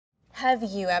Have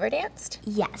you ever danced?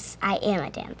 Yes, I am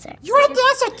a dancer. You're a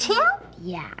dancer too?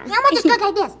 Yeah. How about just go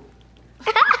like this?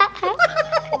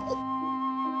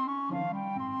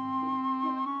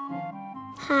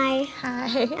 Hi.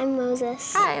 Hi. I'm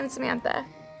Moses. Hi, I'm Samantha.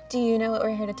 Do you know what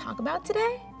we're here to talk about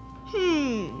today?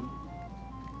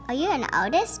 Are you an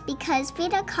artist? Because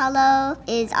Frida Kahlo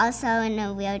is also in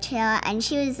a wheelchair, and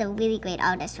she was a really great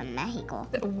artist from Mexico.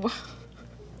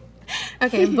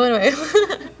 Okay, blown away.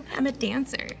 I'm a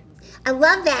dancer. I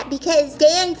love that because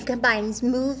dance combines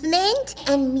movement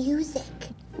and music.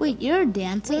 Wait, you're a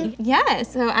dancer? Yeah,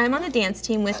 so I'm on a dance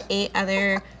team with 8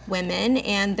 other women,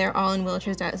 and they're all in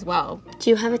wheelchairs as well. Do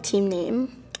you have a team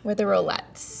name? We're the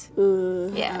Rolettes.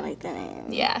 Ooh, Yeah. I like that name.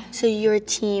 Yeah. So your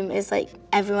team is like,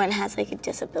 everyone has like a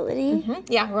disability?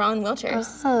 Yeah, we're all in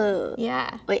wheelchairs. Oh.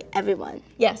 Yeah. Wait, everyone?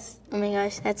 Yes. Oh my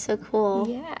gosh, that's so cool.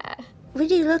 Yeah. What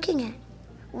are you looking at?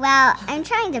 Well, I'm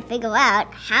trying to figure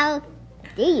out, how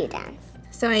do you dance?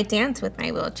 So I dance with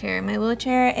my wheelchair. My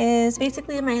wheelchair is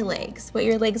basically my legs. What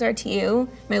your legs are to you,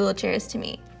 my wheelchair is to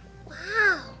me.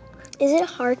 Wow. Is it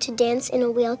hard to dance in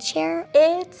a wheelchair?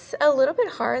 It's a little bit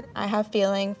hard. I have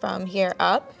feeling from here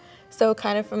up, so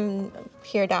kind of from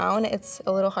here down, it's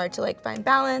a little hard to like find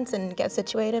balance and get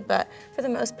situated, but for the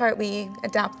most part, we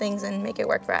adapt things and make it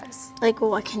work for us. Like,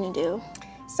 what can you do?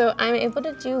 So I'm able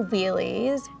to do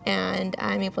wheelies, and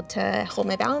I'm able to hold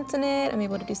my balance in it. I'm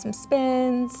able to do some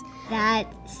spins. That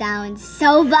sounds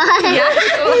so fun. Yeah,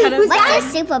 it's a lot of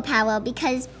What's your superpower?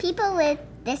 Because people with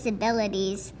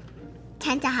disabilities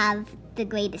tend to have the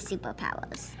greatest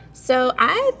superpowers. So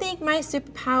I think my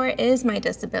superpower is my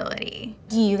disability.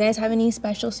 Do you guys have any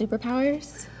special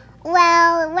superpowers?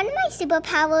 Well, one of my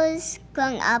superpowers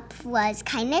growing up was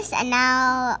kindness, and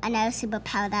now another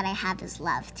superpower that I have is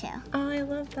love too. Oh, I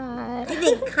love that. I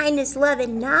think kindness, love,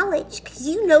 and knowledge, because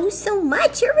you know so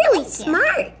much. You're really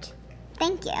smart.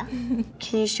 Thank you.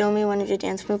 Can you show me one of your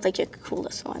dance moves, like your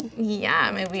coolest one?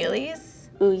 Yeah, my wheelies.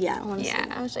 Ooh, yeah, I want to see. Yeah,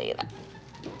 I'll show you that.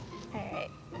 All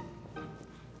right.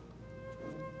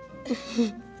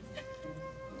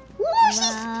 Ooh,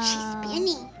 she's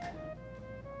spinning.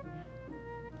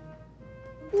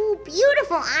 Ooh,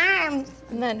 beautiful arms.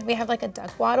 And then we have like a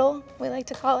duck waddle, we like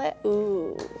to call it.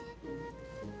 Ooh.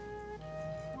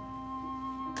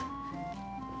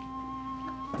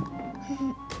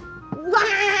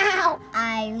 Wow.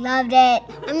 I loved it.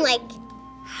 I'm like,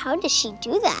 how does she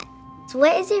do that? So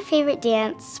what is your favorite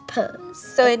dance pose?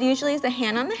 So it usually is a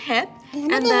hand on the hip,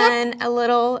 and then a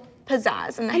little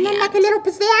pizzazz in the hand. And then like a little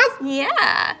pizzazz.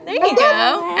 Yeah, there you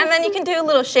go. And then you can do a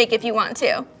little shake if you want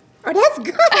to. Oh, that's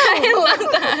good. I love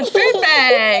that,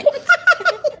 perfect.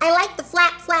 I like the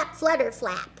flap, flap, flutter,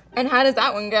 flap. And how does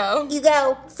that one go? You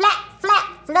go flap,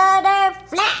 flap, flutter,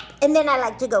 flap. And then I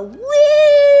like to go woo.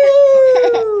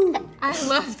 I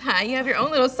love that. You have your own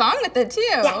little song with it too.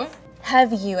 Yeah.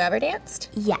 Have you ever danced?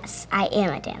 Yes, I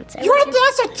am a dancer. You're a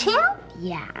dancer too?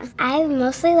 Yeah. I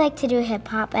mostly like to do hip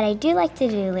hop, but I do like to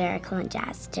do lyrical and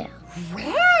jazz too.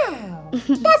 Wow.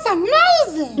 That's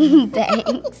amazing. Thanks.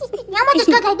 Now I'm gonna just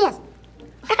go like this.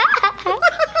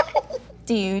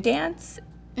 Do you dance?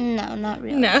 No, not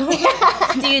really. No.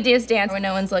 Do you just dance when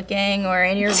no one's looking or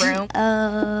in your room?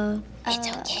 It's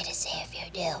okay to say if you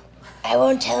do. I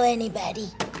won't tell anybody.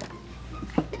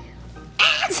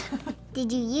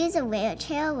 Did you use a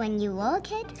wheelchair when you were a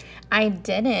kid? I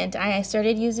didn't. I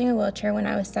started using a wheelchair when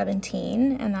I was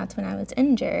 17, and that's when I was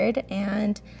injured,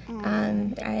 and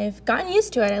I've gotten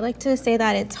used to it. I like to say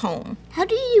that it's home. How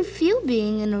do you feel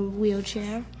being in a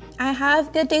wheelchair? I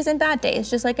have good days and bad days,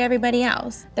 just like everybody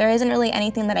else. There isn't really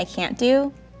anything that I can't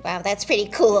do. Wow, that's pretty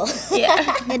cool.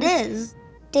 Yeah. It is.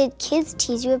 Did kids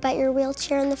tease you about your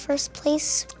wheelchair in the first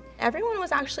place? Everyone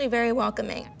was actually very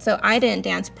welcoming. So I didn't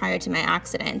dance prior to my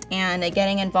accident, and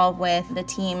getting involved with the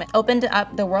team opened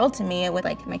up the world to me with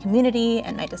like my community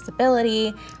and my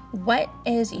disability. What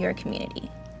is your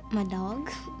community? My dog.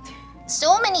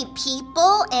 So many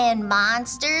people and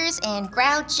monsters and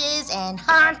grouches and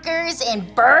honkers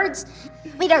and birds.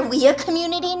 Wait, are we a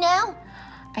community now?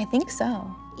 I think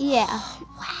so. Yeah.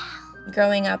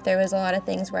 Growing up, there was a lot of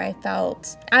things where I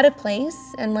felt out of place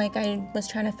and like I was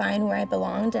trying to find where I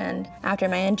belonged, and after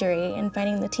my injury and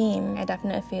finding the team, I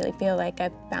definitely feel like I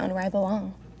found where I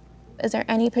belong. Is there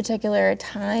any particular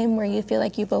time where you feel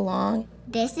like you belong?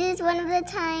 This is one of the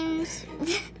times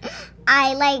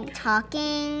I like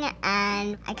talking,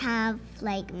 and I kind of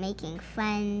like making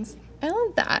friends. I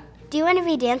love that. Do you want to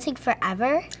be dancing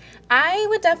forever? I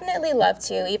would definitely love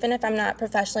to, even if I'm not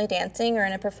professionally dancing or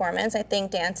in a performance. I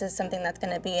think dance is something that's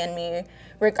going to be in me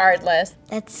regardless.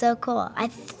 That's so cool. I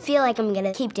feel like I'm going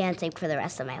to keep dancing for the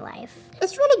rest of my life.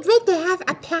 It's really great to have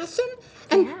a passion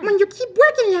And when you keep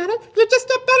working at it, you just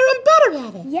get better and better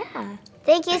at it. Yeah.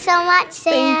 Thank you so much,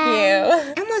 Sam.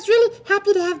 Thank you. I was really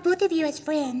happy to have both of you as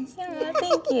friends. Oh,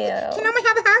 thank you. Can Mama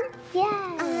have a hug?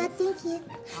 Yeah. Thank you.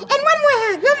 And one more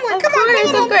hug. One more. Come on, bring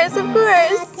it in. Of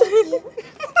course. Thank you.